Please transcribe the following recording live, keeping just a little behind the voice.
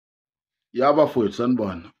Yaba mfowethu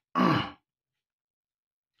sanibona.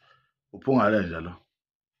 Uphungale njalo.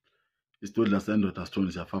 Isidudla sendoda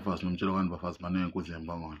sithoni siyafafaza nomtshelo kwani bafazi maningi enkundleni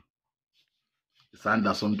yembongolo.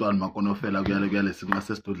 Isandla somntwana makonofela kuyale sinqa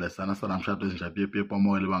sesidudla isana sanamshado ezinjapiye piye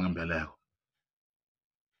pomoyele bangembeleko.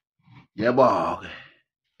 Yebo ke.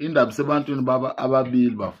 Indaba sebantwini baba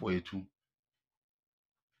ababili bafowethu.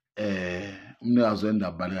 Umnikazi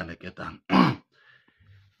wendaba baleka neketanga.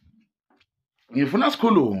 Ngifuna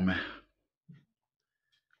sikhulume.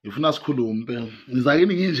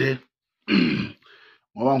 Ngizakini nginje.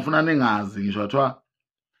 Ngoba ngifuna ningazi ngisho athiwa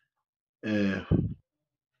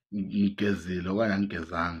ngigezile okanye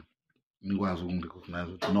angigezanga nikwazi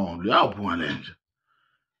ukungirecognize ukuthi no luyaphuma lenje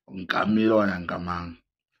ngikamile okanye ngikamanga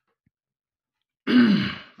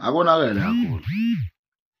akonakele kakhulu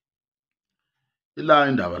ila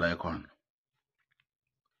indaba la ikhona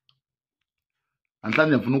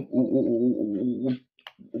anhlanje ngifuna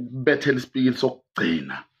ukubethela isipikili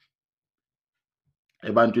sokugcina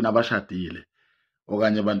ebantwini abashadile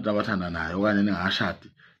okanye abantu abathandanayo okanye ningashadi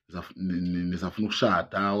nisafuna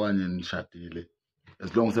ukushada okanye nishadile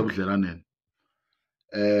esilongo sebudlelaneni.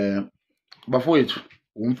 Bafowethu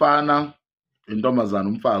umfana intombazana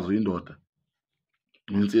umfazi uyindoda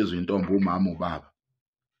insizwe intombi umama ubaba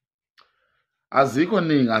azikho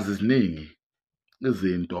ningi aziziningi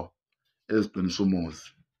izinto eziqinisa umuzi.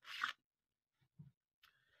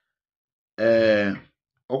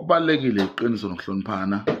 Okubalekile iqiniso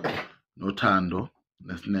nokuhloniphana nothando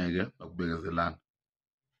nesineke nokubekezelana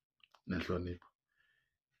nenhlonipho.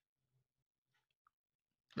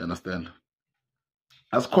 You understand?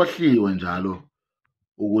 Asikhohliwe njalo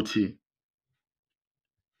ukuthi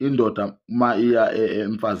indoda uma iya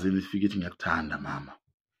emfazini ifika ithi ngiyakuthanda mama.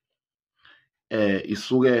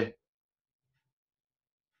 Isuke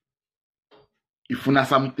ifuna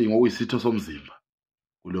something okuyisitho somzimba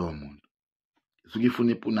kulowo muntu. Isuke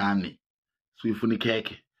ifuna ipunani, isuke ifuna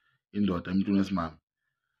ikhekhe indoda umuntu wesimama.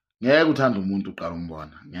 Ngeke uthanda umuntu uqala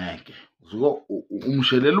umbona, ngeke. Usuke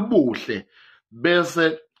umshelela ubuhle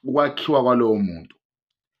bese ukwakhiwa kwalowo muntu.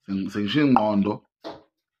 Sengisho ingqondo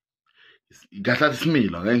kahlathi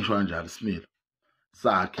isimilo ngeke ngisho kanjalo isimilo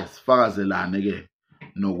sakhe sifakazelane ke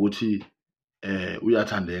nokuthi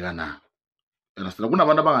uyathandeka na. Understand?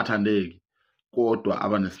 Kunabantu abangathandeki kodwa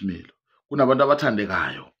abanesimilo. Kunabantu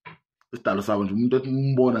abathandekayo. Isidalo sabo nje umuntu ethi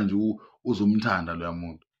nje uzumthanda loya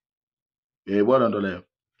muntu. Uyayibona into leyo.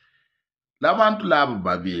 Labantu labo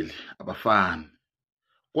babili abafani.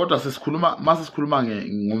 Kodwa masikhuluma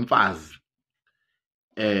ngomfazi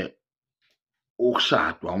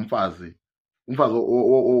okushadwa umfazi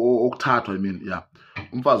okuthathwa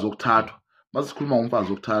umfazi okuthathwa. Masikhuluma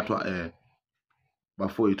ngomfazi okuthathwa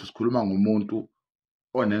bafowethu sikhuluma ngomuntu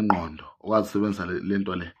onengqondo okwazi usebenzisa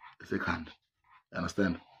lento le esekhanda. You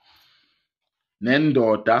understand?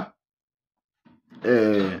 Nendoda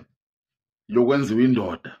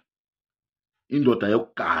yokwenziwa indoda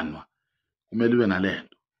yokuganwa kumele ibe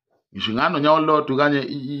nalento. Ngisho ingane nyawo lodwa kanye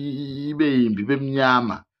ibe yimbi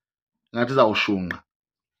bemnyama ngathi izawushunqa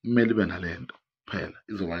kumele ibe nalento phela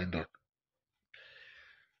izoba indoda.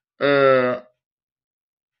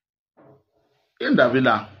 Indaba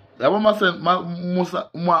la yabo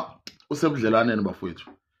uma usebudlelaneni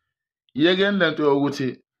bafowethu yekeni lento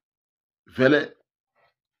yokuthi vele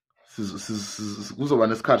kuzoba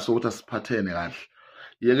nesikhathi sokuthi asiphathene kahle.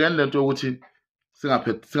 Yekeni lento yokuthi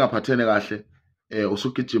singaphathene kahle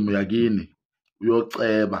usugijima yakini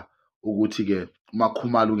uyoceba ukuthi ke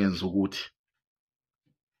umakhumalo ungenza ukuthi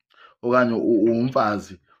okanye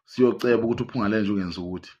umfazi siyoceba ukuthi uphungale nje ungenza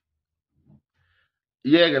ukuthi.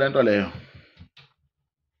 Yeke lento leyo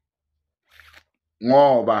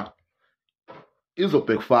ngoba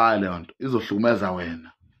izobhekfire leyo nto izohlukumeza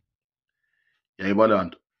wena. Yayibona leyo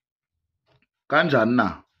nto kanjani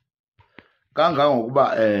na kangangokuba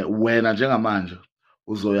wena njengamanje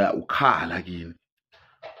uzoya ukhala kini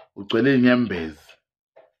ugcwele inyembezi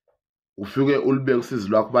ufike ulibeke usizi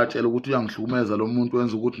lwakho batshela ukuthi uyangihlukumeza lo muntu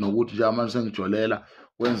wenza ukuthi nokuthi nje manje sengijolela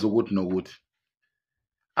wenza ukuthi nokuthi.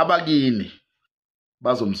 Abakini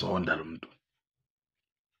bazomzonda lo muntu.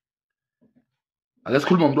 Ake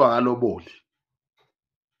sikhuluma umuntu akaloboli.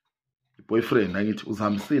 Boyfriend angithi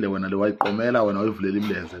uzihambisile wena le wayiqomela wena wayivulela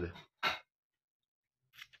imlenze le.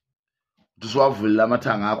 Usuwavulela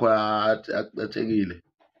amathanga akho atshekile.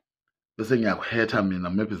 Bese ngiyakuhetha mina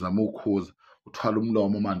maybe zama ukukhuza uthwala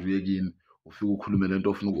umlomo manje uyekini ufike ukhulume lento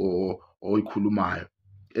ofuna oyikhulumayo.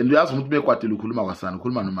 And uyazi umuntu bekwatile ukhuluma kwasana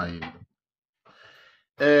ukhuluma noma yini.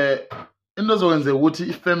 Into ezokwenzeka ukuthi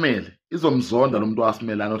ifamily izomzonda lo muntu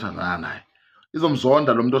wasimelana othandana naye.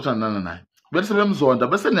 Izomzonda lo muntu othandana naye. Bese bemzonda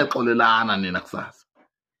bese nexolelana nina kusasa.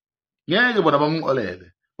 ngeke bona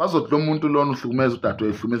bamxolele. Bazothi lo muntu lona uhlukumeza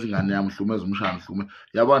udadewethu, uhlukumeza ingane yami, uhlukumeza umshana,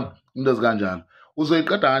 yabona into ezikanjalo.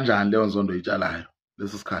 Uzoyiqeda kanjani leyo nzondo oyitshalayo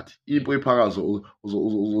leso sikhathi? Impo iphakazo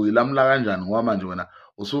uzoyilamula kanjani ngoba manje wena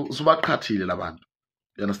usubaqhathile labantu.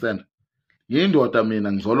 You understand? Ngiyindoda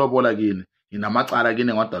mina ngizolobola kini, nginamacala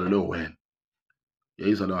kini engiwadalelwe wena.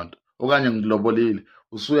 Yayizwa leyo nto. Okanye ngilobolile,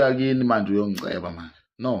 usuya kini manje uyongiceba manje.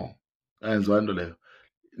 No, ayenziwa into leyo.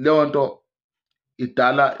 Leyo nto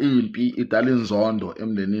idala impi, idala inzondo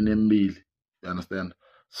emndenini emibili. You understand?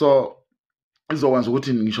 So izokwenza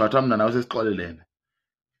ukuthi ngisho athi mina nawe sesixolelene.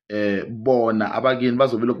 Bona abakini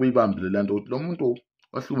bazobe lokhu beyibambile le nto ukuthi lo muntu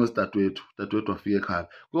wahlukumeza dadewethu wafika ekhaya.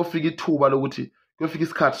 Kuyofika ithuba lokuthi kuyofika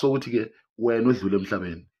isikhathi sokuthi ke wena udlule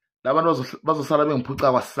emhlabeni. Labantu bazosala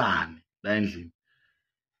bengiphuca kwasani la endlini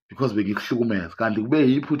because bengikuhlukumeza, kanti kube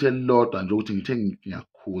yiphutha elilodwa nje ukuthi ngithe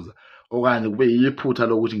ngiyakukhuza, okanye kube yiphutha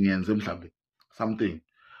lokuthi ngiyenze mhlawumbe something.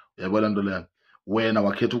 Uyabona nto leyo, wena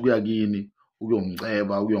wakhetha ukuya kini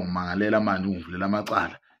ukuyongiceba, ukuyongimangalela manje ungivulela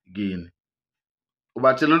amacala kini.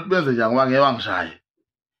 Ubatshela ukuthi benze njani ngoba ngeke bangishaye.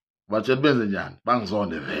 Ubatshela ukuthi benze njani,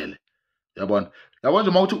 bangizonde vele. Uyabona? Yabona nje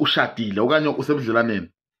uma uthi ushadile okanye usebudlelaneni,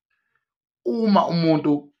 uma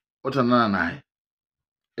umuntu othandana naye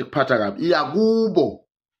ekuphatha kabi, iyakubo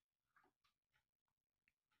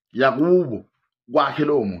kwakhe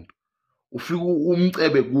lowo muntu, ufika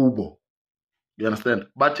umcebe kubo. You understand?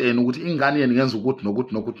 Batshena ukuthi ingane yeni ngenza ukuthi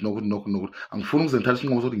nokuthi angifuni ukuze ngithathe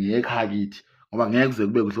isinqumo sokuthi ngiye ekhaya kithi ngoba ngeke kuze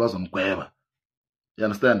kube kuhle bazongigweba. You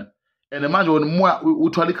understand? And manje wena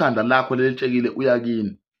uthwala ikhanda lakho lelitshekile uya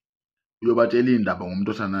kini uyobatshela indaba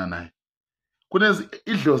ngomuntu othandana naye. Kunezi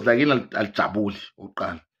idlozi lakini alijabuli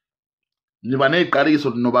oqala. Niba neziqalekiso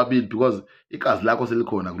nobabili because igazi lakho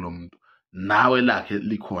selikhona kulomuntu, nawe lakhe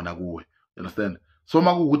likhona kuwe. You understand? So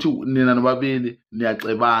makuukuthi nina nobabili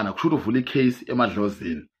niyaxebana, kusho ukuthi uvula icase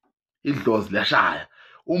emadlozini. Idlozi liyashaya.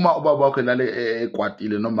 Uma ubaba wakho lale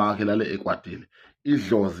ekwatile noma wakhe lale ekwatile,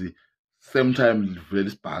 idlozi same time livela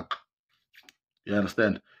isibhaqa. You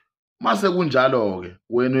understand? Mase kunjalo ke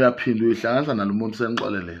wena uyaphinda uyihlanganisa nalomuntu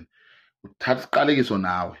senixolelene, uthatha isiqalekiso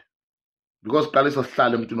nawe because iqalekiso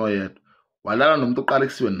sihlala emntwini oyedwa. Walala nomuntu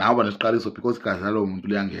oqalekisiwe nawe nesiqalekiso because igazi lalo muntu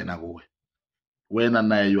liyangena kuwe. Wena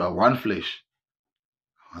naye you are one flesh.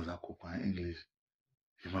 Angazakhupha English.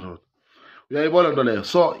 Yimadoda. Uyayibona into leyo.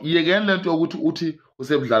 So yekeni lento yokuthi uthi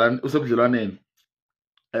usebudlelwaneni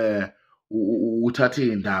uthathe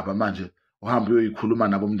indaba manje uhambe uyoyikhuluma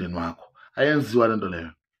nabo umndeni wakho. Ayenziwa lento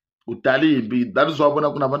leyo. Udala impi. That is wabona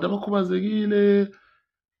kunabantu abakhubazekile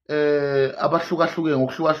abahlukahlukene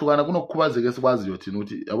ngokuhlukahlukana kunokukhubazeka esikwaziyo thina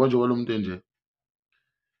ukuthi yabo nje lo muntu nje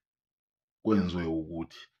kwenziwe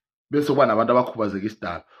ukuthi bese kuba nabantu abakhubazeka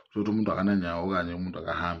isidala ukuthi umuntu akananyawo okanye umuntu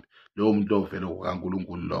akahambi, leyo muntu lovele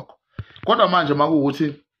kukaNkulunkulu lokho. Kodwa manje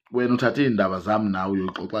makuukuthi wena uthathe indaba zami nawe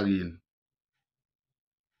uyoxoxa kini,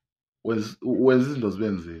 wenza izinto zibe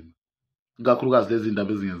nzima, ikakhulukazi lezi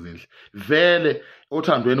ndaba ezingezinhle. Vele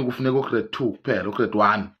othandweni kufuneka ugrade 2 kuphela, ugrade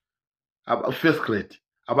 1, first grade.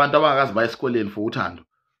 Abantu abangakazi baya esikoleni for uthando,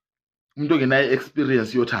 umuntu ongenayo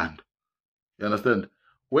experience yothando. You understand?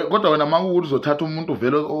 Kodwa wena makuukuthi uzothatha umuntu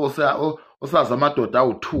vele osazi amadoda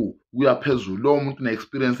awu2 kuya phezulu, lo muntu une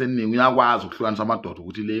experience eningi, uyakwazi ukuhlukanisa amadoda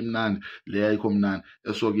ukuthi le imnandi, le ayikho mnandi,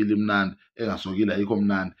 esokile imnandi, engasokile ayikho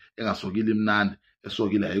mnandi, engasokile imnandi,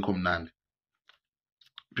 esokile ayikho mnandi.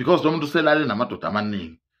 Because lo muntu uselale namadoda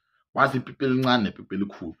amaningi, wazi ipipi elincane nepipi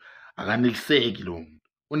elikhulu, akaneliseki lo muntu,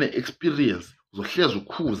 une experience. Uzohlezi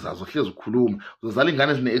ukhuza, uzohlezi ukhuluma, uzozala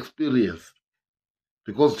ingane ezine experience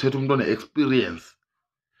because uthethe umuntu one experience.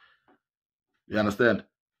 You understand?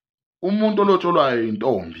 Umuntu olotsholwayo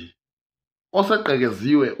intombi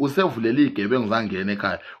oseqekeziwe, usevulele igebengu zangena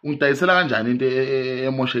ekhaya, ungidayisela kanjani into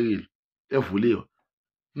emoshekile evuliwe?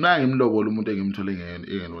 Nangi imlobola umuntu engimthole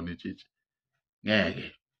engelona itshitshi.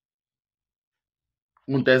 Ngeke.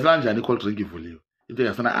 Ungidayisela kanjani i-cold drink ivuliwe, into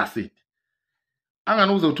engasana acid?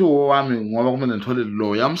 Angani uze uthi wami ngoba kumele ngithole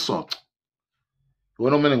lo yamsoco.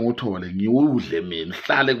 Wona kumele ngiwuthole, ngiwudle mina,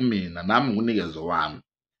 hlale kumina, nami ngunikezo wami.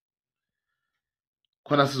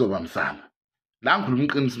 Khona sizobambisana. La ngikhuluma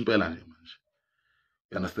iqiniso impela nje manje.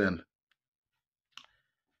 You understand?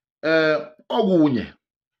 Okunye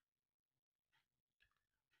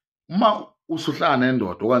uma usuhlala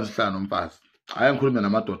nendoda okanye sihlala nomfazi, hayi ngikhulume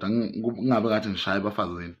namadoda ngingabe ngathi ngishaya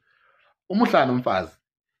abafazini. Uma uhlala nomfazi,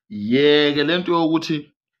 yeke lento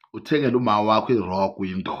yokuthi uthengele uma wakho irock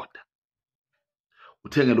uyindoda,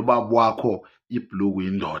 uthengele ubaba wakho ibhlue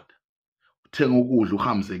uyindoda, uthenga ukudla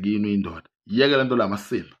uhambise kini uyindoda, yeke lento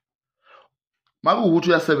lamasimo. Makuukuthi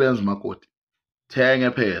uyasebenza umakoti,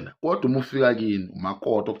 thenge phela, kodwa uma ufika kini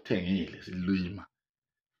umakoti okuthengile silima.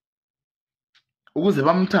 ukuze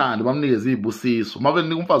bamthande bamnikeze izibusiso. Uma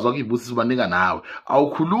benika umfazi wakho izibusiso banika nawe.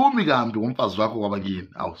 Awukhulumi kambi ngomfazi wakho kwabakini.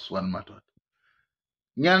 Awuswani madoda.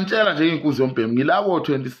 Ngiyanitshela nje inkunzi yombhemu ngilabo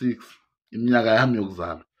 26 iminyaka yami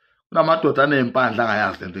yokuzalwa. Kunamadoda anempandla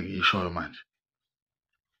angayazi lento engiyishoyo manje.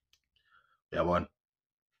 Uyabona?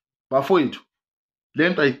 Bafowethu,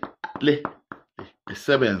 lento le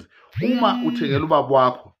isebenze. Uma uthengela ubaba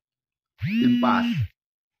wakho impahla,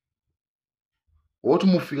 othi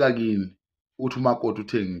uma ufika kini uthi umakoti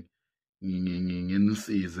uthengi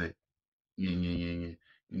nginisize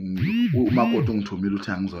umakoti ungithumile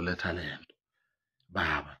uthi angizoletha lento.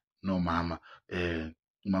 Baba nomama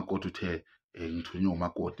umakoti uthe ngithunywe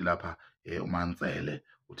umakoti lapha uMansele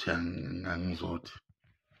uthi angizothi.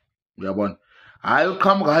 Uyabona? Hayi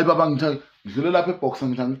uqhamuka hayi baba ngidlule lapha ebox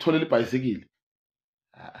ngitholela ibhayisikili.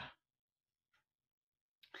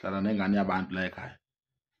 Hlala nengane yabantu la ekhaya.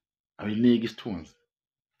 Awuyiniki isithunzi.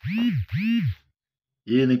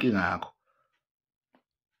 Yini inkinga yakho?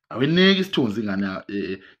 Awuyiniki isithunzi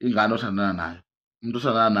ingane othandana nayo. Umuntu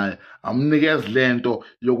othandana naye amnikeze lento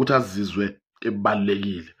yokuthi azizwe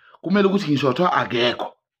ebalekile. Kumele ukuthi ngisho kuthiwa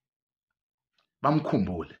akekho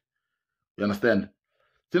bamkhumbule. You understand?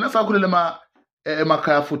 Thina sakhulela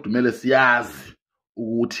emakhaya futhi kumele siyazi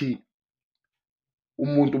ukuthi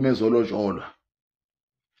umuntu mezolojolwa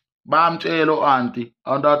bamtshela anti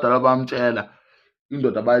abantu abadala bamtshela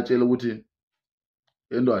indoda bayitshela ukuthi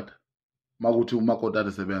indoda makuthi umakoti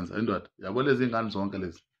asebenza indoda yabo lezi ingane zonke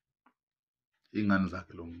lezi ingane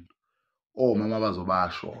zakhe lo muntu omama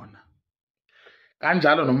bazobashona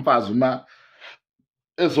kanjalo nomfazi uma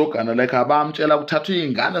ezogana like abamtshela kuthathwa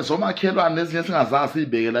izingane zomakhelwane ezinye singazazi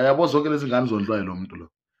sibekela yabo zonke lezi ngane zondlwayo lo muntu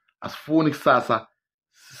lo asifuni kusasa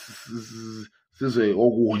sizwe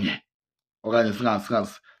okunye okanye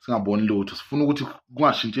singaboni lutho sifuna ukuthi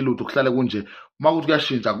kungashintshi lutho kuhlale kunje uma kuthi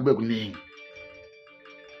kuyashintsha kube kuningi.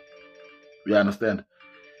 You understand?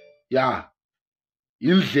 Yeah,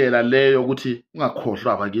 indlela leyo ukuthi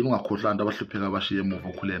ungakhohlwa abakini ungakhohlwa abantu abahlupheka abashiye emuva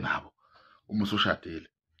ukhule nabo uma usushadile.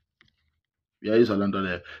 Uyayizwa lento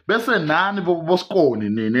leyo bese nani bosikoni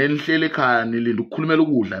nini enihlele ekhaya nilinda ukukhulumela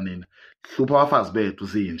ukudla nina hlupha abafazi bethu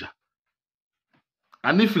zinja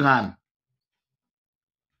anifi ngani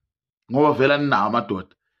ngoba vela ninawo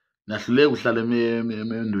amadoda nahluleke uhlala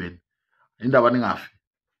emendweni indaba ningafi.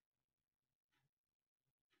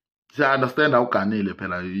 Siya understand awuganile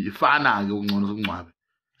phela ifana ke ungcono sokungcwabe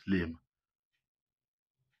silima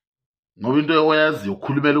ngoba into oyaziyo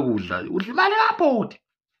ukukhulumela ukudla udla imali kabhodi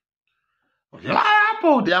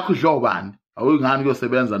yakho idlo bani awuyingani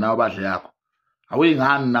kuyosebenza nawe abadle yakho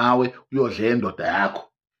awuyingani nawe uyodla endoda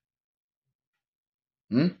yakho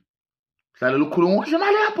hlalela ukukhuluma udla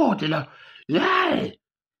imali kabhodi la yeah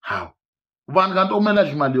hawu ubani kanti okumele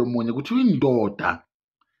adle imali yomunye kuthi uyindoda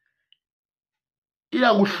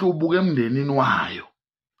iyakuhlubuka emndenini wayo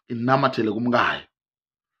inamathele kumkayo.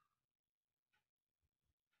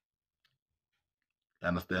 You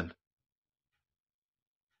understand?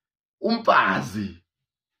 Umfazi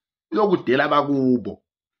uyokudela bakubo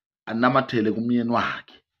anamathele kumyeni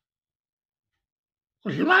wakhe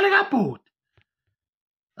udla imali kabhodi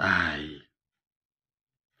hayi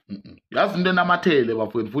yazi into enamathele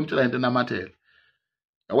bafowethu funtshela into enamathele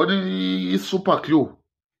yabona i-super glue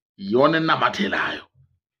iyona enamathelayo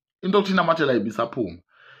into okuthi inamathela ibisaphuma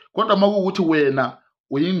kodwa makuwukuthi wena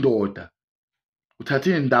uyindoda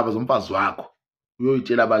uthathe indaba zomfazi wakho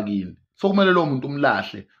uyoyitshela abakini sokumele lo muntu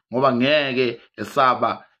umlahle ngoba ngeke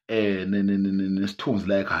esaba nesithunzi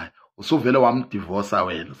la ekhaya usuvele wamdivorce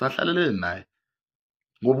wena usahlaleleni naye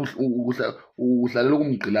ngoba uhlalela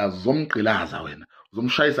ukumgqilaza uzomgqilaza wena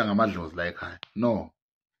uzomshayisa ngamadlozi la ekhaya. No,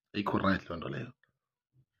 ayikho right lento leyo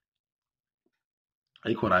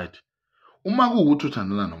ayikho right. Uma kuwukuthi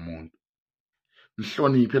uthandana nomuntu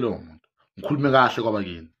nihloniphe lo muntu ngikhulume kahle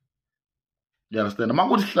kwabakini. You understand? Uma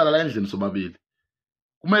kuthi sihlala la endlini sobabili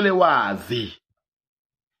kumele wazi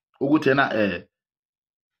ukuthi yena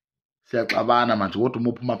siyaxabana manje kodwa uma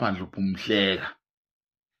uphuma phandle uphuma umhleka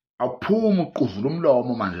awuphumi uquvula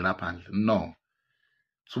umlomo manje la phandle. No,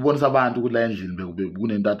 subonisa abantu ukuthi la endlini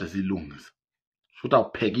kunentatha silungisa futhi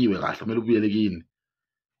awuphekiwe kahle kumele ubuyele kini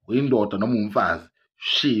uyindoda noma umfazi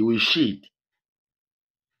uyishit.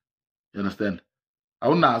 You understand?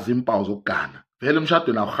 Awunazi impawu zokugana vele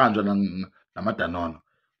emshadweni awuhanjwa namadanono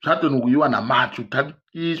emshadweni ukuyiwa namathi uthatha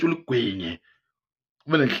isho ligwenye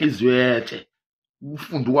kube nenhliziyo yetshe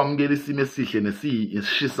ufunda ukwamukela isimo esihle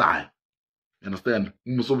nesishisayo. You understand?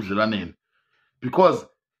 Umuso obudlelaneni because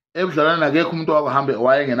ebudlelaneni akekho umuntu wakuhambe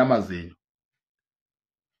wayengenamazinyo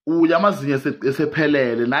uya amazinyo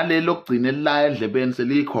esephelele nalelo lokugcina elilaya endlebeni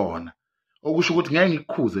selikhona okusho ukuthi ngeke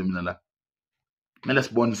ngikukhuze mina la kumele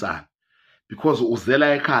sibonisane because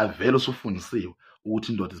uzela ekhaya vele usufundisiwe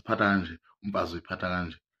ukuthi indoda iziphatha kanje, umfazi uyiphatha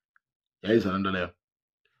kanje. Yayizwa lento leyo.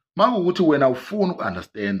 Manje ukuthi wena ufuna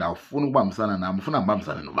ukunderstand, awufuni ukubambisana nami, ufuna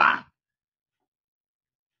ngibambisane nobani?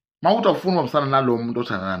 Mawuthi awufuni ukubambisana nalo muntu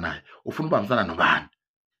othandana naye, ufuna ukubambisana nobani?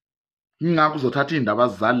 Ingakho uzothatha indaba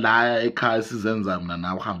zalaya ekhaya sizenza mina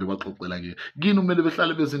nawe uhambe baxoxela kini kumele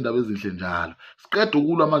behlale bezindaba ezinhle njalo. Siqeda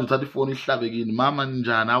ukulwa manje uthatha ifoni ihlabe kini, mama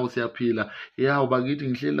njani, awu siyaphila, yawu bakithi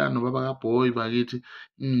ngihlelana nobaba kaBoy bakithi,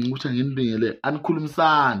 ukuthi nginibingele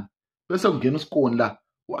anikhulumisani. Bese kungena usikoni la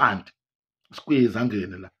u-auntie squeeze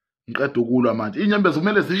angene la. Ngiqeda ukulwa manje inyembezi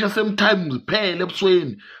kumele zisho same time ziphele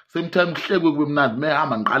ebusweni, same time kuhlekwe kube mnandi,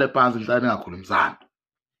 mehamba ngiqale phansi ngihlale ningakhulumisani.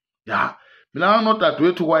 Ya mina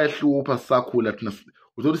nodadewethu kwayehlupha sisakhula thina,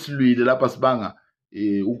 uzothi silwile lapha sibanga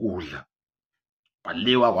ukudla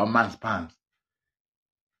kwaliwa kwamanzi phansi.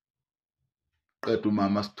 Qeda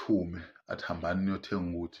umama sithume athi hambani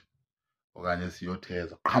niyothenga ukuthi okanye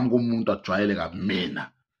siyotheza, qhamuka umuntu ajwayele kabi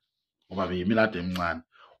mina ngoba beyimina ade emncane.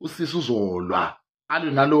 Usisi uzolwa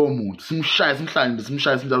alwe nalowo muntu, simshaye simhlanje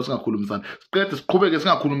simshaye sinjalo singakhulumisani, siqede siqhubeke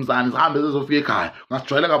singakhulumisani, sihambe sizofika ekhaya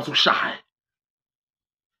ngasijwayele kabi sokushaye.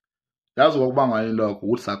 Yazi ukubanga yini lokho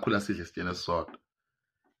ukuthi sakhula sidle sitshene sisodwa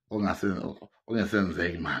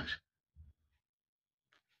ongasenzeki manje.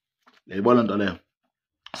 Yayibona into leyo.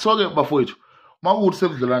 So ke bafowethu, makuthi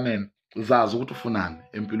sekudlelaneni uzazi ukuthi ufunani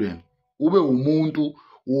empilweni, ube umuntu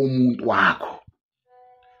womuntu wakho,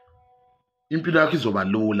 impilo yakho izoba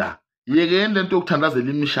lula. Yekeni lento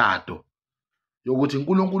yokuthandazela imishado yokuthi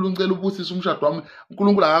uNkulunkulu uncela ubusisa umshado wami,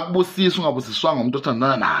 uNkulunkulu akakubusisa ungabusiswanga umuntu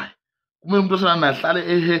othandana naye. Kumele umuntu othandana naye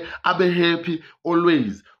ahlale abe happy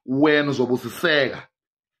always, wena uzobusiseka.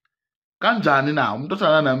 Kanjani na umuntu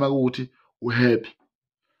othandana naye makuthi uhappy,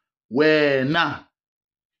 wena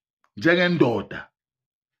njengendoda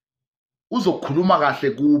uzokhuluma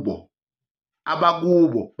kahle kubo,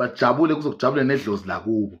 abakubo bajabule, kuzokujabule nedlozi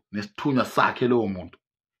lakubo nesithunywa sakhe lowo muntu,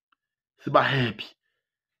 siba happy.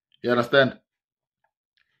 You understand?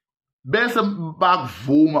 Bese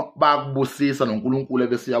bakuvuma bakubusisa noNkulunkulu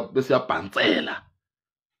besiyabhansela.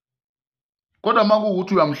 Kodwa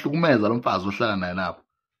makuukuthi uyamhlukumeza lo mfazi ohlala naye lapho,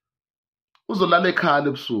 uzolala ekhaya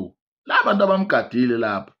ebusuku, labantu abamgadile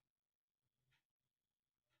lapha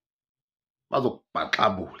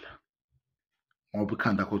bazokubhaxabula ngoba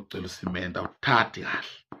ikhanda lakho licela usimenta awuthathi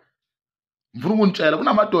kahle. Ngifuna ukunitshela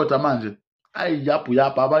kunamadoda manje ayiyaphu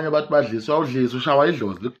yapha, abanye bathi badliswa, awudliswa ushawa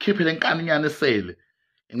idlozi likukhiphe lenkani inyane esele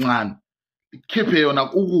encane, ikhiphe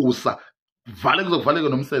yona ukusa vale kuzokuvaleke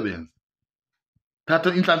nomsebenzi. Thatha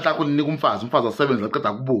inhlanhla yakho ninika umfazi asebenza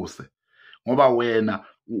aqeda kubuse ngoba wena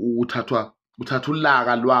uthatha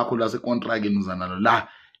ulaka lwakho lasekontrakini uzanalo la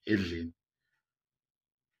edlini.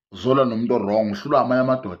 Uzola nomuntu wrong, uhlulwa amanye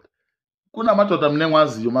amadoda. Kunamadoda mina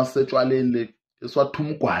engwaziyo masetshwaleni le eswathuma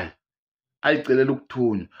ugwayi ayicelela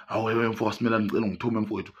ukuthunywa. Awewe mfowethu simela ngicela ngithume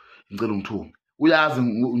mfowethu, ngicela ngithume. Uyazi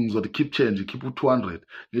ngizothi keep change, keep u200.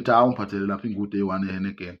 Ngithi hawu ngiphathele lapha ingude e1 ehene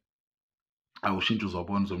again. Awushintsha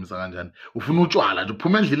uzobona uzomisa kanjani. Ufuna utshwala nje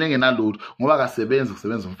uphuma endlini engenalutho ngoba akasebenzi,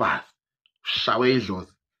 kusebenza umfazi. Ushawe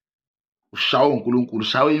idlozi, ushawe uNkulunkulu,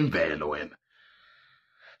 ushawe imvelo wena.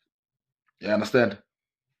 You understand?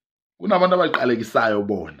 Kunabantu abayiqalekisayo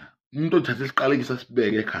bona. Umuntu othatha isiqalekisa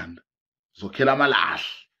sibeke ekhanda zokhela amalahle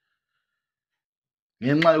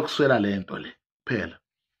ngenxa yokuswela lento le phela.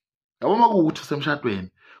 Yabo makuukuthi semshadweni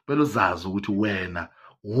kumele uzazi ukuthi wena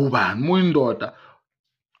ubani, muyindoda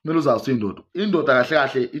kumele uzazi indoda. Indoda kahle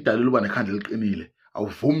kahle idalile uba nekhanda eliqinile,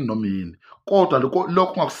 awuvumi noma yini, kodwa lokho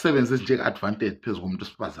ungakusebenzisi njenge advantage phezulu komuntu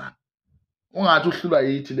wesifazane. Ungathi uhlulwa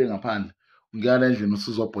yithi le ngaphandle ungiyala endlini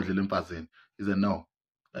usizobhodlela emfazeni. Ize no,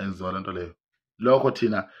 ayenziwa lento leyo. Lokho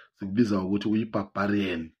thina sikubiza ukuthi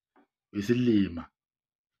uyibarbarian, uyisilima.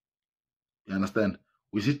 You understand?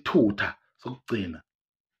 Uyisithutha sokugcina.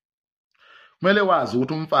 Kumele wazi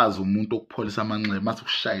ukuthi umfazi umuntu okupholisa amanxeba, mase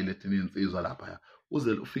kushayile thina insizwa lapha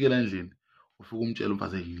uze ufikele endlini ufike umtshela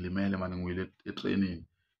umfazi ngilimele manje ngiyile etrainini,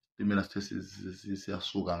 imela sithe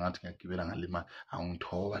siyasuka ngathi ngiyagibela ngalimali,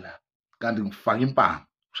 angithoba la kanti ngifaka impama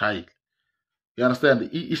ushayile. You understand?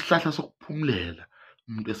 Isihlahla sokuphumulela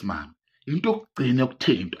umuntu esimanga into yokugcina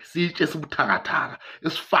yokuthintwa, sitshe sibuthakathaka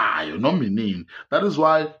esifayo noma inini. That is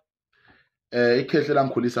why ikhehle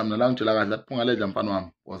langikhulisa mina langitshela kahle lapho ngaledla mfana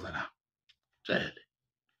wami woza la tshele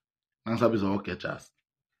ngisabiza ogejasi.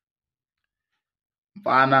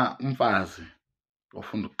 Mfana umfazi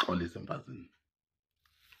ofunda ukuxolisa emfazini,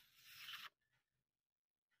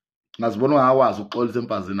 ngazibona ungakwazi ukuxolisa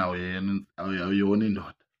emfazini awuyona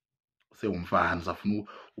indoda, usewumfana usafuna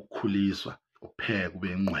ukukhuliswa, upheke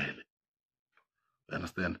ube ingqwele. You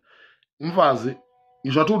understand? Umfazi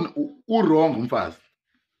ngisho ukuthi u-wrong umfazi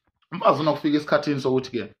unokufika esikhathini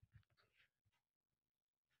sokuthi ke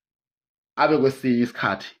abe kwesinye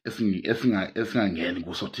isikhathi esingangeni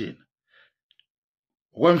kuso thina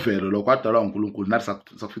okwemvelo lo kwadalwa uNkulunkulu nathi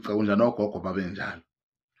sakufica kunjani ogogo babe njalo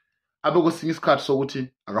abe kwesinye isikhathi sokuthi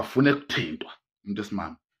akafune ukuthintwa umuntu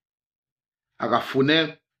esimama akafune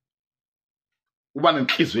uba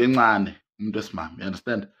nenhliziyo encane umuntu esimama you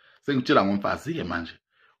understand sengitshela ngomfazi ke manje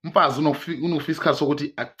umfazi unofisa isikhathi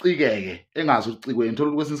sokuthi acikeke engazi ucikwe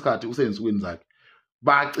intolo kwesinye isikhathi useyinsukwini zakhe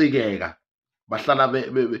bacikeka bahlala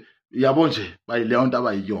yabo nje bayileyo nto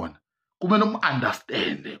abayiyona kumele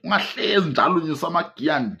umunderstand ungahlezi njalo unyusa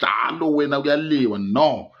amagiya njalo wena kuyaliwa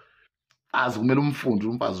no azi kumele umfunde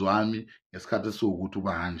umfazi wami ngesikhathi esiwukuthi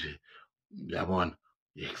uba kanje uyabona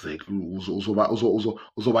exactly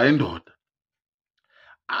uzoba indoda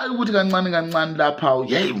ayi ukuthi kancane lapha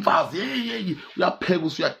hey mfazi hey uyapheka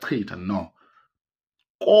usuyachitha no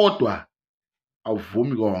kodwa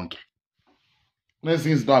awuvumi konke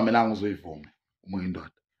kunezinye izinto angamelanga uzoyivuma uma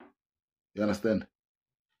uyindoda you understand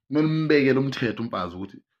kumele umbekele umthetho umfazi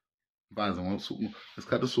ukuthi mfazi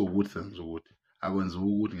ngesikhathi esiwukuthi senza ukuthi akwenziwa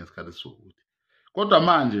ukuthi ngesikhathi esiwukuthi kodwa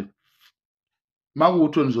manje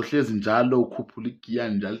makuthi wena uzohlezi njalo ukhuphula igiya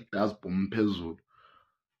njalo idazibhoma phezulu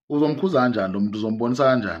uzomkhuza kanjani lo muntu uzombonisa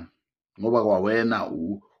kanjani ngoba kwawena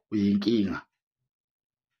uyinkinga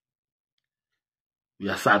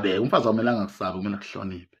uyasabeka umfazi akumelanga akusabe kumele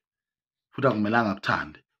akuhloniphe futhi akumelanga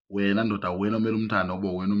akuthande wena ndoda wena omele umthanda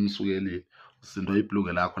ngoba wena umsukelile usinto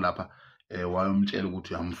ibhluke lakho lapha wayomtshela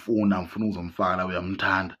ukuthi uyamfuna ngifuna ukuzomfaka la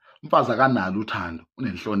uyamthanda umfazi akanalo uthando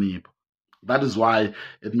unenhlonipho that is why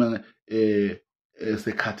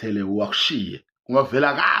sekhathele wakushiye ngoba vela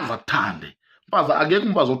akaza kuthande umfazi akekho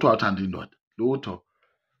umfazi othi wathanda indoda lutho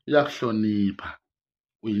uyakuhlonipha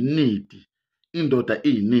uyinidi indoda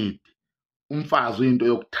iyinidi umfazi uyinto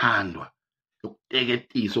yokuthandwa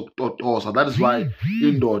yokuteketisa ukutotosa that is why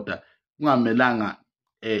indoda kungamelanga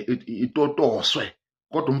itotoswe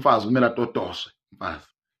kodwa umfazi kumele atotoswe umfazi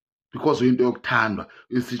because uyinto yokuthandwa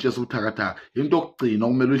isitshe sokuthakathaka into yokugcina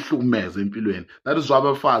okumele uyihlukumeze empilweni that is why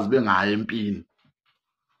abafazi bengaya empini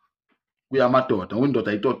kuyamadoda ngoba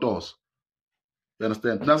indoda ayitotoso you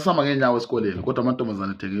understand nasihamba ngenyawo esikoleni kodwa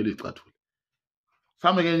amantombazane ethengele icathula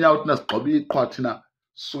sihambe ngenyawo thina sigqoba iqhwa thina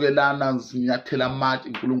sukelana sinyathela amatshe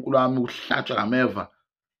uNkulunkulu wami uhlatshwa ngameva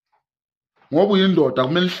ngoba uyindoda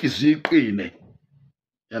kumele inhliziyo iqine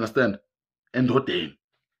you understand endodeni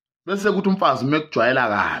bese kuthi umfazi mekujwayela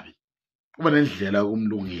kabi kube nendlela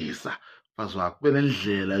yokumlungisa umfazi wakho kube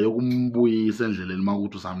nendlela yokumbuyisa endleleni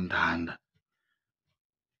makuthi usamthanda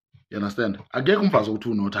you understand akekho umfazi ukuthi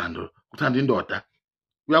unothando uthanda indoda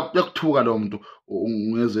uyakuthuka lo muntu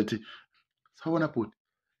ungezethi sawona bhuti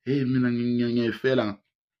hey mina ngiyayifela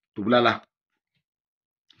dubula la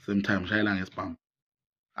same time shayela ngesibhamu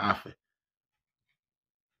afe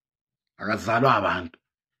akazalwa abantu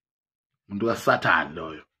umuntu kaSathane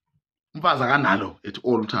loyo umfazi akanalo ethi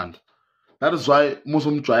all uthando that is why musu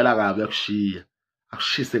umjwayela kabi akushiya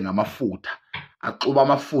akushise ngamafutha axuba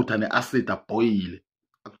amafutha neacid aboil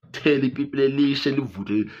akuthela ipipi lelishe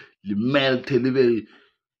livuthe limelt libe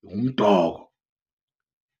umdoko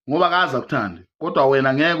ngoba akaza ukuthanda kodwa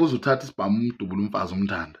wena ngeke uzuthatha isibhamu umdubula umfazi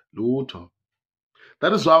umthanda lutho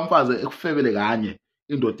that is why umfazi ekufebele kanye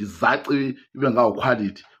indoda izaci ibe ngawo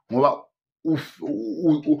quality ngoba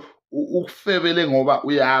ukufebele ngoba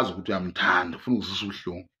uyazi ukuthi uyamthanda ufuna ukuzisa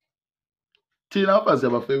ubuhlungu thina abafazi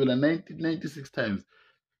yabafebela 96 times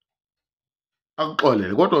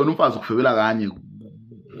akuxolele kodwa wena umfazi ukufebela kanye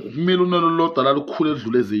kumile unololodwa la lukhulu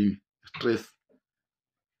edlule ezinye stress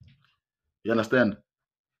you understand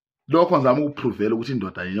lokho ngizama ukupruvela ukuthi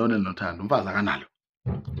indoda yiyona enothando umfazi akanalo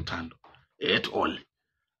uthando at all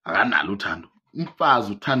akanalo uthando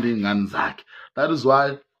umfazi uthanda izingane zakhe that is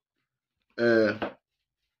why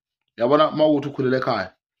yabona mawuthi ukhulele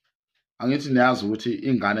ekhaya angithi niyazi ukuthi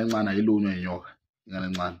ingane encane ayilunywa inyoka ingane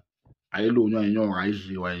encane ayilunywa inyoka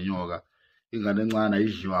ayidliwa inyoka ingane encane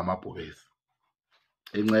ayidliwa amabhubesi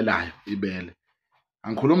encelayo ibele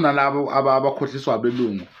angikhulumi nalabo abakhohliswa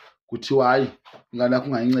abelungu kuthiwa hayi ingane yakho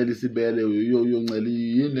ungayincelisa ibele uyoncela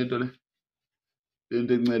yini lento le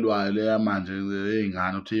into encelwayo le manje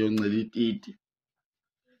eyingane uthi iyoncela ititi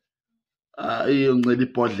iyoncela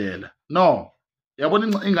ibhodlela no yabona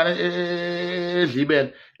ingane edla ibele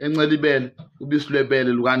encela ibele ubisi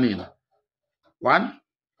lwebele lukanina 1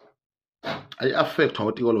 ayi affect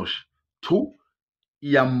awutikoloshi 2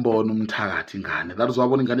 iyambona umthakathi ingane that is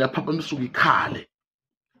wabona ingane yaphapha imisuku ikhale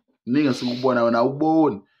ninge sikubona wena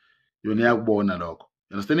awuboni yona yakubona lokho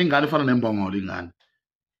understand ingane ifana nembongolo ingane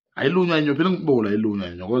ayilunywa inyo phela ngibola ayilunywa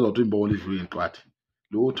inyo kodwa uthi imbongolo idlula intwathi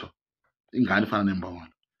lutho. Ingane ifana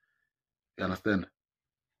nembongolo. You understand?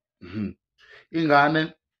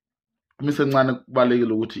 Ingane imisencane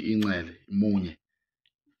kubalekile ukuthi incele imunye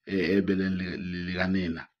ebeleni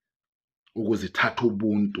likanina ukuze ithathe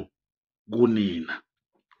ubuntu kunina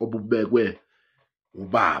obubekwe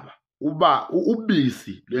ubaba.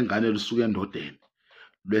 Ubisi lwengane lisuke endodeni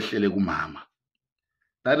lwehlele kumama.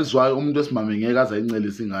 That is why umuntu wesimame ngeke aze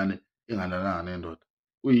ayincelise ingane engalalanga nendoda.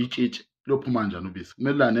 Uyitshitshi lophuma kanjani ubisi?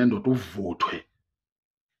 Kumele la nendoda uvuthwe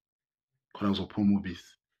khona kuzophuma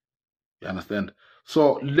ubisi. You understand?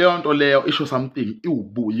 So leyo nto leyo isho something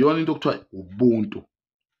iyona into okuthiwa ubuntu.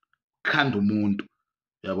 Khanda umuntu.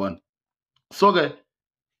 Uyabona? So ke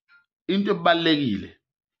into ebalekile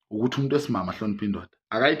ukuthi umuntu wesimama ahloniphe indoda.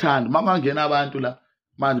 Akayithandi makangena abantu la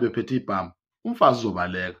manje bephethe ibhamu. Umfazi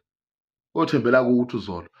uzobaleka. Othembela ukuthi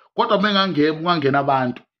uzolo. Kodwa ungangena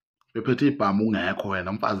abantu bephethe ibhamu ungekho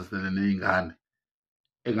wena umfazi sele nezingane.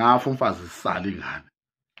 Engafa umfazi sisala ingane.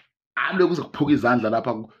 Alo kuze kuphuka izandla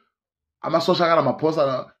lapha amasosha akala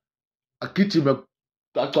maphosa agijime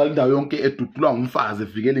agcwala indawo yonke edudulwa umfazi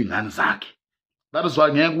evikela ingane zakhe. That is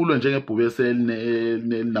why ngeke ulwe njengebhubesi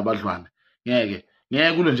elinabadlwane. Ngeke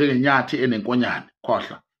ulwe njengenyathi enenkonyane.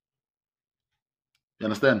 Khohla. You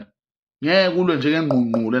understand? Ngeke ulwe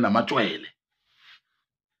njengengqungqule namatshwele.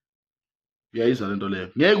 Uyayizwa lento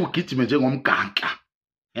leyo. Ngeke ugijime njengomganka.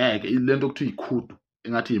 Ngeke lento okuthiwa ikhudu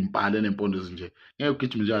engathi impala enempondo ezinje. Ngeke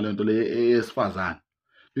ugijime njalo lento le esifazane.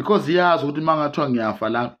 Because iyazi ukuthi mangathiwa ngiyafa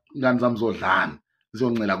la ingane zami zodlana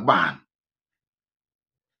ziyoncela kubani.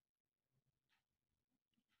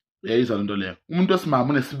 Uyayizwa lento leyo. Umuntu wesimama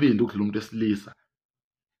unesibindi ukudlula umuntu wesilisa.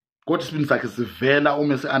 Kodwa isibindi sakhe sivela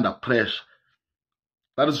uma under pressure.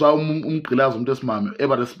 That is why umgqilazi umuntu wesimame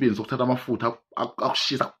eba nesibindi sokuthatha amafutha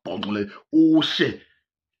akushisa kubhonqule ushe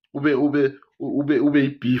ube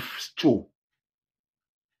i-beef stew.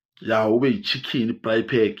 Ya ube i-chicken braai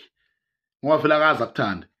pack. Ngoba vele akazi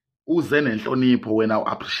akuthande. Uze nenhlonipho wena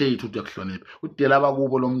u-appreciate ukuthi uyakuhlonipha. Udela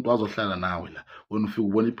abakubo lo muntu wazohlala nawe la. Wena ufika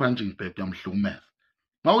ubona i-punching bag yamhlukumeza.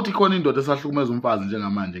 Mawuthi khona indoda esahlukumeza umfazi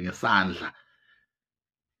njengamanje ngesandla.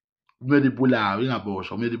 Kumele ibulawe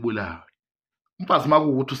ingaboshwa, kumele ibulawe. Umfazi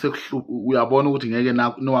makuwukuthi uyabona ukuthi ngeke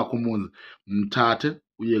nowakho umuzi mthathe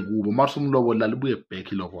uye kubo. Mase umlobola libuye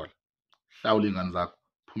back ilobola. Hlawula ingane zakho.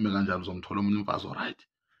 Phume kanjalo uzomthola umunye umfazi oright.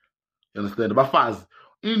 You understand? Bafazi,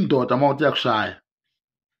 indoda mawuthi yakushaya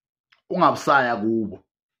ungabusaya kubo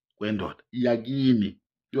kwendoda. Iyakini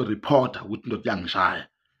yo reporter ukuthi indoda yangishaya.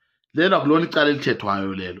 Lelo akulona icala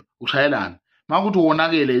elithethwayo lelo. Ushayelana. Makuthi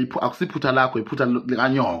wonakele akusiphutha lakho iphutha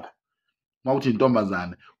likanyoko. Mawuthi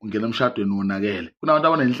intombazane ungena emshadweni wonakele. Kunabantu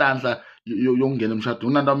abanenhlanhla yokungena emshadweni.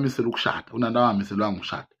 Kunabantu abamisela ukushada, kunabantu abamiselwanga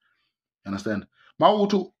ukushada. You understand?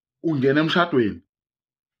 Mawuthi ungena emshadweni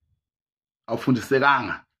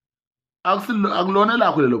awufundisekanga. Akulona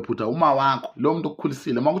lakho lelo phutha uma wakho lo muntu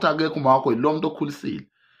okukhulisile. Makuthi akekho uma wakho lo muntu okukhulisile.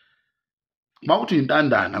 Makuthi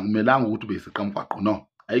intandana kumelanga ukuthi ube isiqhamgwaqo. No.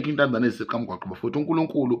 Ayikho intandane esiqhamgwaqo bafowethu.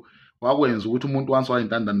 uNkulunkulu wakwenza ukuthi umuntu once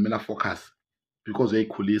wayintandane kumele focus because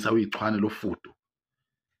uyayikhulisa uyichwane lo fudu.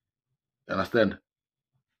 You understand?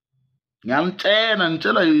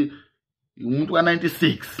 Ngitshela umuntu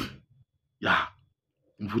ka96. Ya.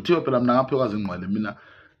 Ngivuthiwe phela mina ngaphe kwazi ingqwele mina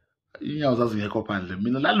inyawo zazingekho phandle.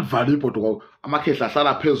 Mina lalivala ibhodo amakhehla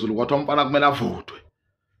ahlala phezulu kwathi umfana kumele avuthwe.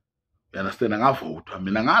 You understand? Ngavuthwa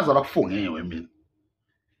mina ngaza bakufungiwe mina.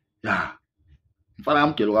 Ya. Mfana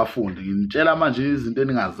ngamgelo kafundi ngintshela manje izinto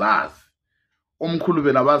eningazazi. Omkhulu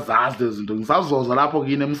benu abazazi izinto ngisazoza lapho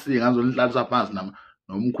kini emsinga ngizonihlalisa phansi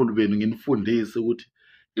nomkhulu benu nginifundise ukuthi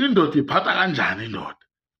indoda iphatha kanjani indoda.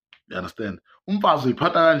 You understand? Umfazi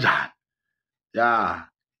uyiphatha kanjani. Ya.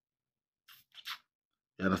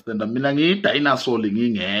 You understand? Mina ngiyidinosaur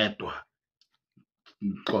ngingedwa.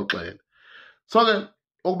 Ngixoxela. So ke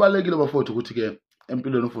okubalekile bafowethu ukuthi ke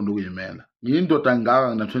empilweni ufunda ukuyimela. Ngiyindoda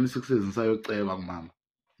ngaka ngina 26 years ngisayoceba kumama.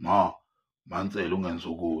 Mansela ungenza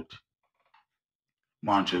ukuthi.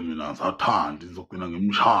 Manje mina ngisathanda ngizogcina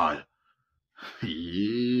ngimshaya.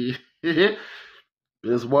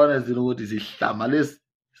 Besibona izilo ukuthi sihlama lesi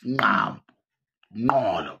sinqampo.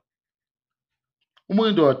 Unqolo. Uma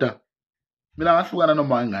indoda mina ngahlukana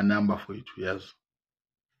noma ingane yami bafowethu yes.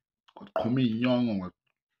 Kwaqhuma inyongo,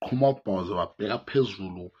 kwaqhuma ubhozo wabheka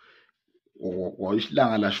phezulu.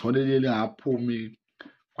 Wayisilanga lashonele lingaphumi.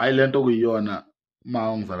 Kwayilento okuyiyona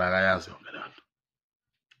uma ungizala akayazi yonke lento.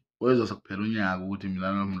 Wezwe sekuphela unyaka ukuthi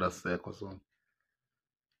mina nomuntu asisekho sona.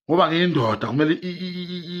 Ngoba ngiyindoda kumele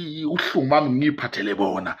uhlungu bami ngiyiphathele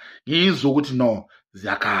bona. Ngizwe ukuthi no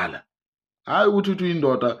ziyakhala. Hayi ukuthi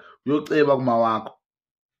uyindoda uyoceba kuma wakho.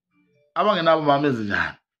 Abangenabo mama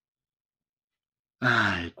ezinjani.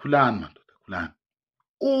 hayi khulani madoda khulani.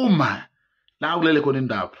 Uma la kulele khona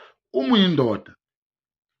indaba, uma uyindoda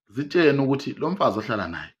zitshene ukuthi lo mfazi ohlala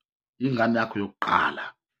naye ingane yakho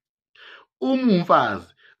yokuqala. Uma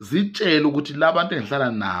umfazi zitshele ukuthi labantu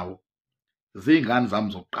engihlala nawo zingane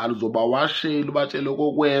zami zokuqala, uzobawashela ubatshele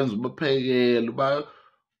okokwenza, ubaphekele,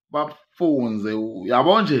 bafunze,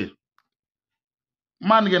 yabo nje.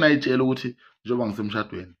 Manje-ke nayitshela ukuthi njengoba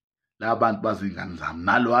ngisemshadweni la bantu bazingane zami,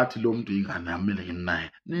 nalo wathi lo muntu ingane yami kumele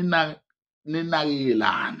nginaye,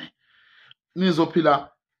 ninakekelane,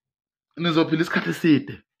 nizophila isikhathi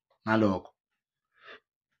eside ngalokho.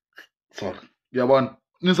 Sorry, uyabona,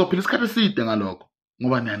 nizophila isikhathi eside ngalokho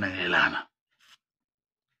ngoba niyanakekelana.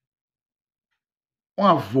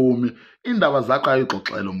 Ungavumi indaba zakho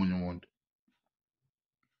ayixoxele omunye umuntu,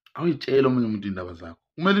 awuyitshele omunye umuntu indaba zakho.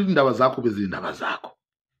 Kumele indaba zakho beze indaba zakho,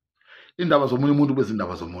 indaba zomunye umuntu beze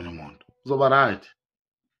indaba zomunye umuntu, uzoba right.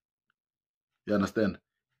 You understand?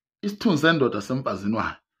 Isithunzi sendoda semfazini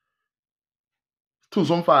wayo, isithunzi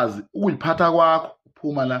somfazi ukuyiphatha kwakho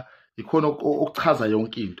uphuma la ikhona okuchaza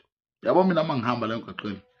yonke into. Yabo mina mangihamba la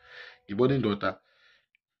emgaqweni ngibona indoda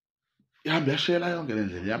ihamba yashela yonke le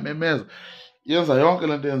ndlela, yamemeza, yenza yonke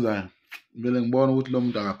lento yenzayo, kumele ngibone ukuthi lo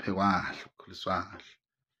muntu akaphekwanga kahle, ukhuliswa kahle.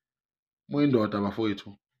 Muyindoda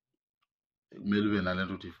bafowethu kumele ube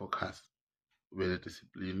nalento ukuthi i-focus, ube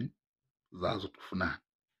ne-discipline, uzazi ukuthi ufunani.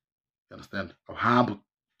 You understand? Awuhambi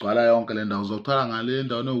ugcwala yonke le ndawo, uzothola ngale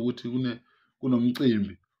ndawo nokuthi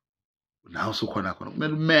kunomcimbi nawe usukhona khona.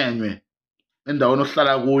 Kumele umenywe endaweni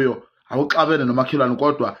ohlala kuyo, awuxabene nomakhelwane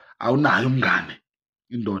kodwa awunayo umngane.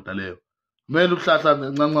 Indoda leyo kumele uhlahla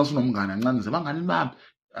ncanca usunomngane kancane nje, bangani bami,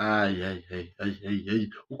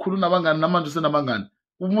 hayi ukhuluma nabangani namanje usenabangani.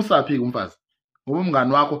 Umusaphi ke umfazi? Ngoba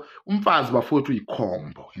umngani wakho, umfazi bafowethu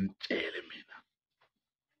uyikhombo. Ngitshele mina,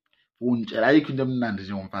 ungitshela ayikho into emnandi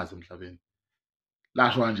njengomfazi emhlabeni.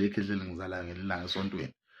 Lasho kanje ekhehlele ngizalayo ngelilanga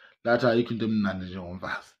esontweni, lathi ayikho into emnandi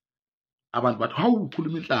njengomfazi. Abantu bathi hawu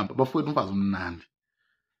ukhuluma inhlamba, bafowethu umfazi umnandi.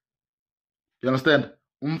 You understand?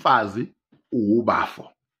 Umfazi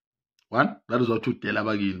uwubafo. One, that is what you tell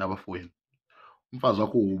abakini abafowenu. Umfazi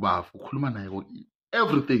wakho uwubafo, ukhuluma naye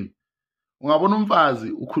everything. Ungabona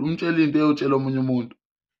umfazi umtshela into eyotshela omunye umuntu,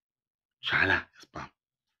 shala esibhamu,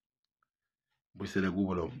 buyisele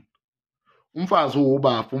kubo lo muntu. Umfazi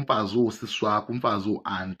uwubafo, umfazi uwusisi wakho, umfazi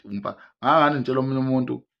uwu-anti. Ngangani ngitshela omunye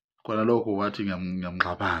umuntu khona lokho wathi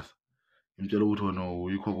ngiyamxhaphaza, ngimtshela ukuthi wena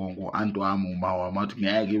uyikho konke, u-anti wami, uma wami, wathi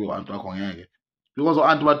ngeke ibe u-anti wakho, ngeke, because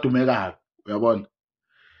u-anti badumekayo. Uyabona,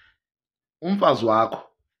 umfazi wakho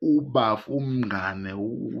ubafo, umngane,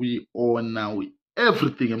 uyi-honor,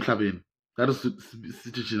 everything emhlabeni. That is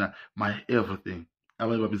sithi thina my everything.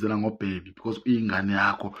 Abanye babizela ngo-baby because uyingane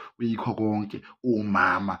yakho, uyikho konke,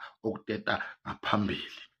 umama okuteta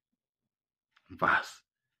ngaphambili. Mfazi,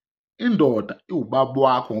 indoda iwubaba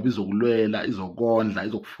wakho ngoba izokulwela, izokondla,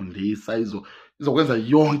 izokufundisa, izokwenza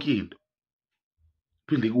yonke into,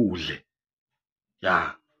 phinde ikudle.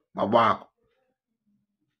 Ya, baba wakho.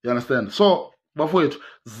 You understand? So bafowethu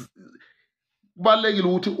kubalekile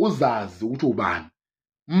ukuthi uzazi ukuthi ubani,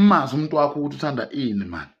 mazi umuntu wakho ukuthi uthanda ini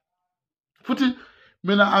man. Futhi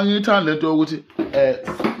mina angiyithandi lento yokuthi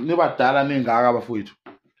nibadala ningaka bafowethu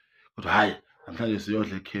kodwa hayi namhlanje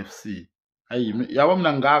siyodla eKFC. Hayi yabo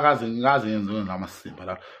mina ngikaze yenziwe ngamasimba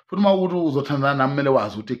la. Futhi uma ukuthi uzothandana nami kumele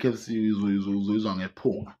wazi ukuthi eKFC uzoyizwa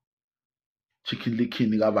ngephunga. Chicken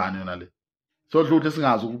likhini kabani yona le. Sodla ukuthi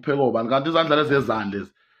singazi ukupheka obani kanti izandla lezi ezandla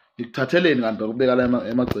lezi ngikuthatheleni kanti ukubeka la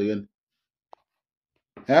emagcekeni.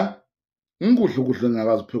 Ngikudla ukudla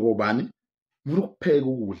engingakazi ukupheka obani. Ngifuna ukupheka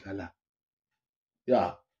ukudla la.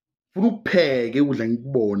 Ya, funa ukupheke ukudla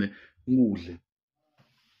ngikubone ngikudle.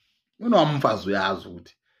 Mina umfazi uyazi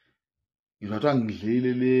ukuthi ngizothi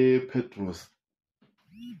ngidlile le Petros.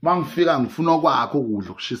 Mangifika ngifuna kwakho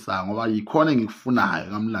ukudla okushisa ngoba yikhona engikufunayo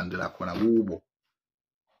ngamlandela khona kubo.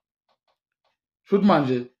 Futhi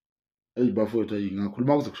manje bafowethu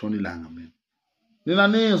ngingakhuluma kuze kushona ilanga mina. Nina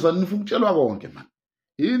nizwa nifuna ukutshelwa konke man.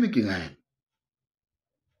 Yini inkinga yenu?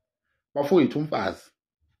 Bafowethu umfazi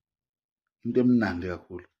into emnandi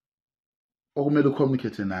kakhulu, okumele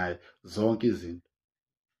ucommunicate naye zonke izinto.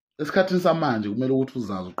 Esikhathini samanje kumele ukuthi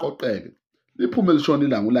uzazi uqoqeke, liphume lishona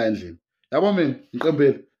ilanga ula endlini. Yabo mina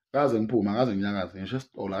ngiqembele kaze ngiphuma, kaze nginyakaze, ngisho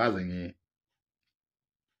esitolo kaze ngiye,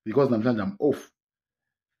 because namhlanje I'm off.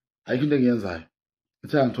 Ayikho into engiyenzayo,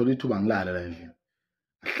 ngithe ngithola ithuba ngilala la endlini,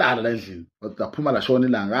 ngihlala la endlini, ngaphuma la shona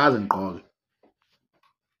ilanga kaze ngiqoke.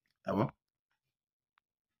 Yabo,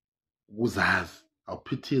 ukuzazi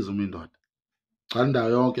awuphithize uma indoda. Gcwala indawo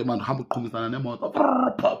yonke manje, uhamba uqhumisana nemoto,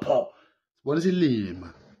 sibona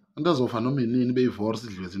isilima into ezofa noma inini beyivorce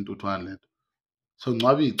idliwe izintuthwane lento. so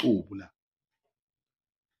ngcwaba izicubu la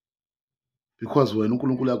because wena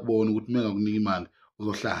uNkulunkulu uyakubona ukuthi mengakunika imali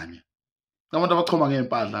uzohlanya. Nabantu abachoma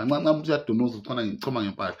ngempahla ncanca umuntu uyadunuza ukhona ngichoma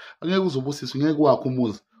ngempahla angeke uzobusisa ngeke wakho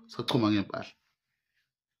umuzi usachoma ngempahla.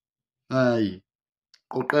 Hayi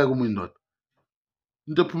qoqeka uma indoda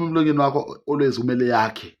into ephuma emlonyeni wakho always kumele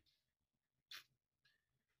yakhe,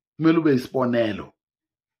 kumele ube isibonelo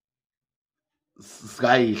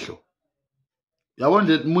sikayihlo. Yabona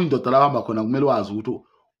nje uma indoda la hamba khona kumele wazi ukuthi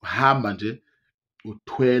uhamba nje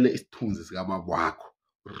uthwele isithunzi sikababa wakho,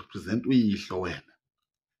 urepresent uyihlo wena.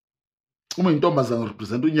 Uma intombazana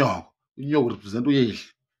urepresent unyoko, unyoko urepresent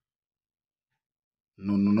uyihlo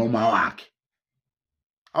noma wakhe.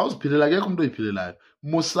 Awuziphilela akekho umuntu oyiphilelayo.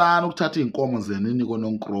 Musana ukuthatha izinkomo zenu ninike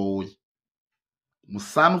nonkroyi.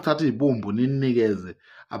 Musana ukuthatha izibumbu ninikeze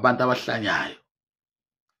abantu abahlanyayo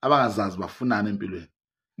abangazazi bafunana empilweni.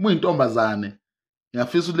 Uma intombazane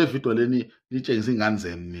ngiyafisa le video leni nitshengisa ingane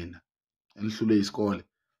zenu nina enihlule isikole,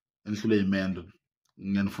 enihlule imendo,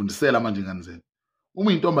 ngiyanifundisela manje ingane zenu.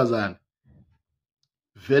 Uma intombazane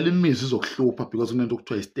vele imizwa izokuhlupha because kunento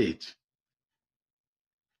okuthiwa istage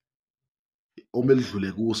omele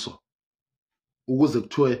idlule kuso ukuze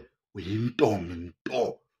kuthiwe uyintombi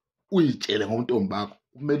nto uyitshele ngomntombi bakho.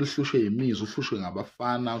 Kumele uhlushwe imizwa, uhlushwe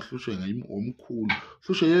ngabafana, uhlushwe ngomkhulu,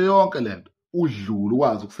 uhlushwe yonke lento udlule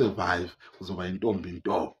ukwazi ukusurvive uzoba intombi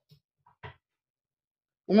nto.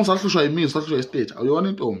 Uma usahlushwa imizwa, usahlushwa istage awuyona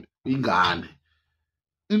intombi, uyingane.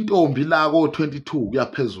 Intombi la ko 22 kuya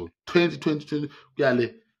phezulu 20 kuya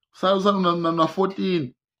le na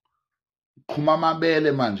 14 qhuma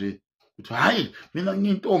amabele manje uthi hayi mina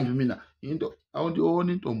ngiyintombi mina into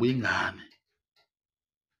awuyona intombi uyingane.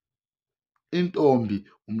 Intombi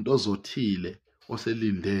umuntu ozothile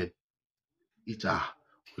oselinde ijaha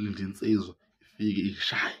ulinde insizwa ifike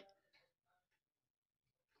ishaye.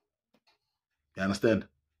 You understand?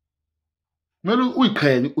 Kumele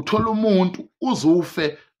uyiqhenye uthola umuntu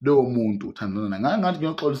uzufe leyo muntu uthandana naye. Ngathi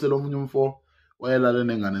ngiyoxolisela omunye umfo wayelala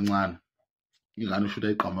nengane encane. Ingane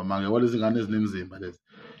ushuta iqamba manje walezi ingane ezinemizimba lezi.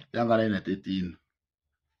 Yangane ina 13.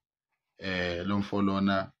 Lo mfo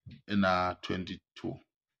lona ena 22.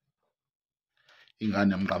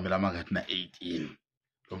 Ingane yamqambela mangathi na 18.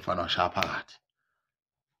 Lo mfana washaya phakathi.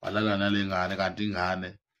 Walala nalengane kanti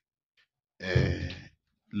ingane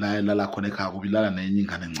la khona ekhaya kubilala nenye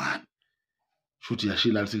ingane encane. Futhi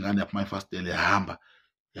yashila lithi ingane yaphuma ifastele yahamba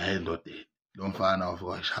yaye endodeni. Lo mfana wafika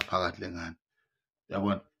washaya phakathi lengane.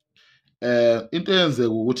 Yabona? Into eyenzeka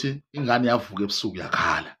ukuthi ingane yavuka ebusuku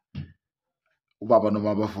yakhala. Ubaba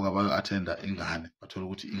noma bavuka ba-attenda ingane bathola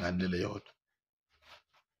ukuthi ingane lele yodwa.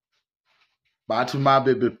 Bathi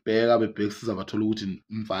mabe bebhekisisa bathola ukuthi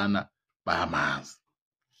umfana bayamazi.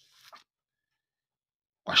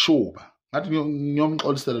 Kwashuba ngathi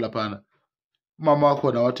ngiyomxolisela laphana. Umama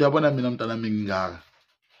wakho na wathi yabona mina mntana mingaka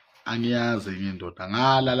angiyazi ngindoda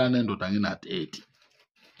ngalala nendoda ngina 30.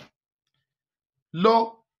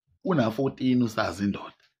 Lo una 14 usazi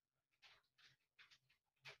indoda.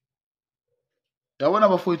 Yabona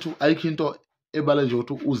bafowethu ayikho into ebale nje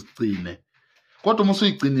ukuthi uzigcine. Kodwa uma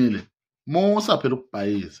usuyigcinile musa phela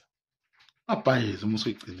ukubhayiza. Abhayiza uma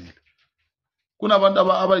usuyigcinile. Kunabantu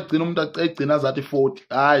abayigcina umuntu acegcina azathi 40.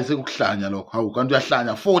 Hayi sekuhlanya lokho. Hawu kanti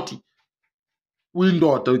uyahlanya 40.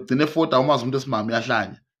 Uyindoda uyigcine 40 awumazi umuntu esimama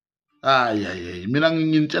uyahlanya. Hayi mina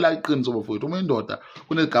nginitshela iqiniso bafowethu uma indoda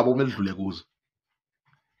kunezigaba omele idlule kuzo.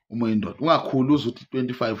 Uma indoda ungakhulu uzuthi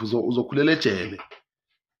 25 uzokhulela ejele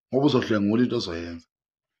ngoba uzodlengula into ozoyenza.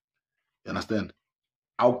 You understand?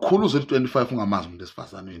 Awukhulu uzuthi 25 ungamazi umuntu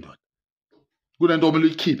esifazane uyindoda. Kunento omele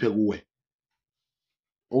uyikhiphe kuwe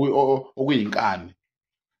okuyinkani.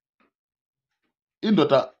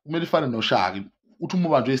 Indoda kumele ifane noshaki uthi uma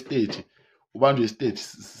ubanjwe istage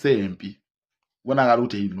sempi ubonakala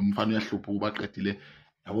ukuthi lo mfana uyahlupha ubaqedile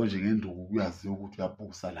yabo nje ngenduku kuyaziwa ukuthi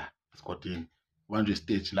uyabusa la esigodini. Ubanjwe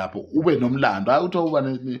istage lapho ube nomlando hayi ukuthi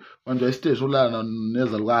ubanjwe istage ulana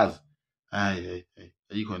nezalukazi. Hayi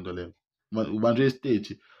ayikho into leyo. Ubanjwe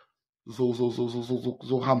istage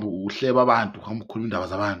sohamba uhleba abantu uhamba ukhuluma indaba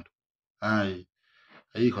zabantu. Hayi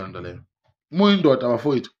ayikho into leyo. Uma indoda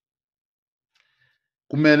bafowethu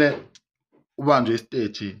kumele ubanjwe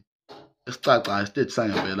istage esicaca istage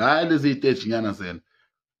sangempela. Hayi lezi stage nyana zena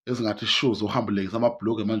ezingathi shoes uhamba ulengisa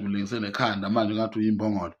amabhloko manje ulengise nekhanda manje ngathi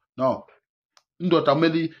uyimbongolo. No. Indoda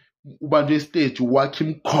kumele ubanjwe istage wakhe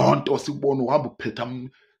imkhonto sikubona uhamba uphetha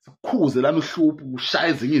sikhuze lana uhluphi ushaya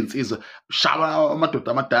ezinye insizwe ushaba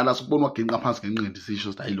amadoda amadala sikubona waginqa phansi ngenqindi sisho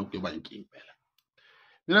ukuthi hayi lokho eba inkingi phela.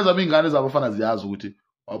 Mina zami ingane zabafana ziyazi ukuthi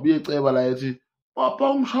wabuye eceba la ethi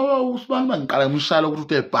papa umshaya usibani mangiqala ngimshala ukuthi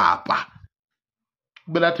uthe papa.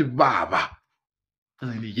 Kubelathi baba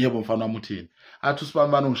ngithi yebo mfana wami uthini, athi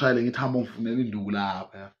usibambane ungishayele ngithi hamba ungifunela induku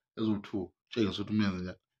lapha ezo-2 tshengisa ukuthi umenze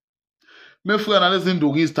njani. Mefika nalezi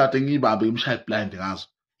nduku ngizithathe ngiyibambe ngimshaye blind ngazo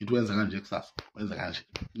ngithi wenze kanje kusasa, wenze kanje.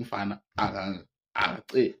 Umfana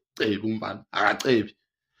akacebi, umfana akacebi.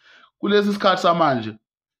 Kulesi sikhathi samanje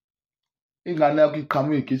ingane yakho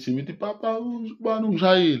iqhamuka igijima ithi papa ubani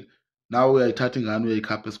ungishayile, nawe uyayithatha ingane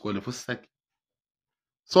uyayikhapha esikole futhi sek.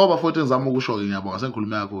 Soba futhi ngizama ukusho-ke, ngiyabonga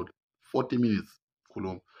sengikhulume kakhulu 40 minutes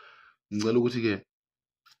khuluma. Ngicela ukuthi-ke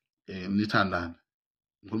nithandane,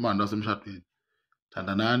 ngikhuluma nabantu basemshadweni,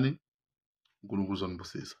 thandanani, uNkulunkulu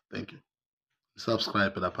uzonibusisa. Thank you.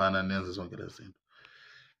 Subscribe laphana nenze zonke lezi zinto.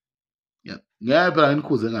 Ngeke phela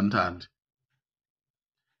nginikhuze nganithandi,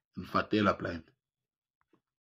 ngifatela blind.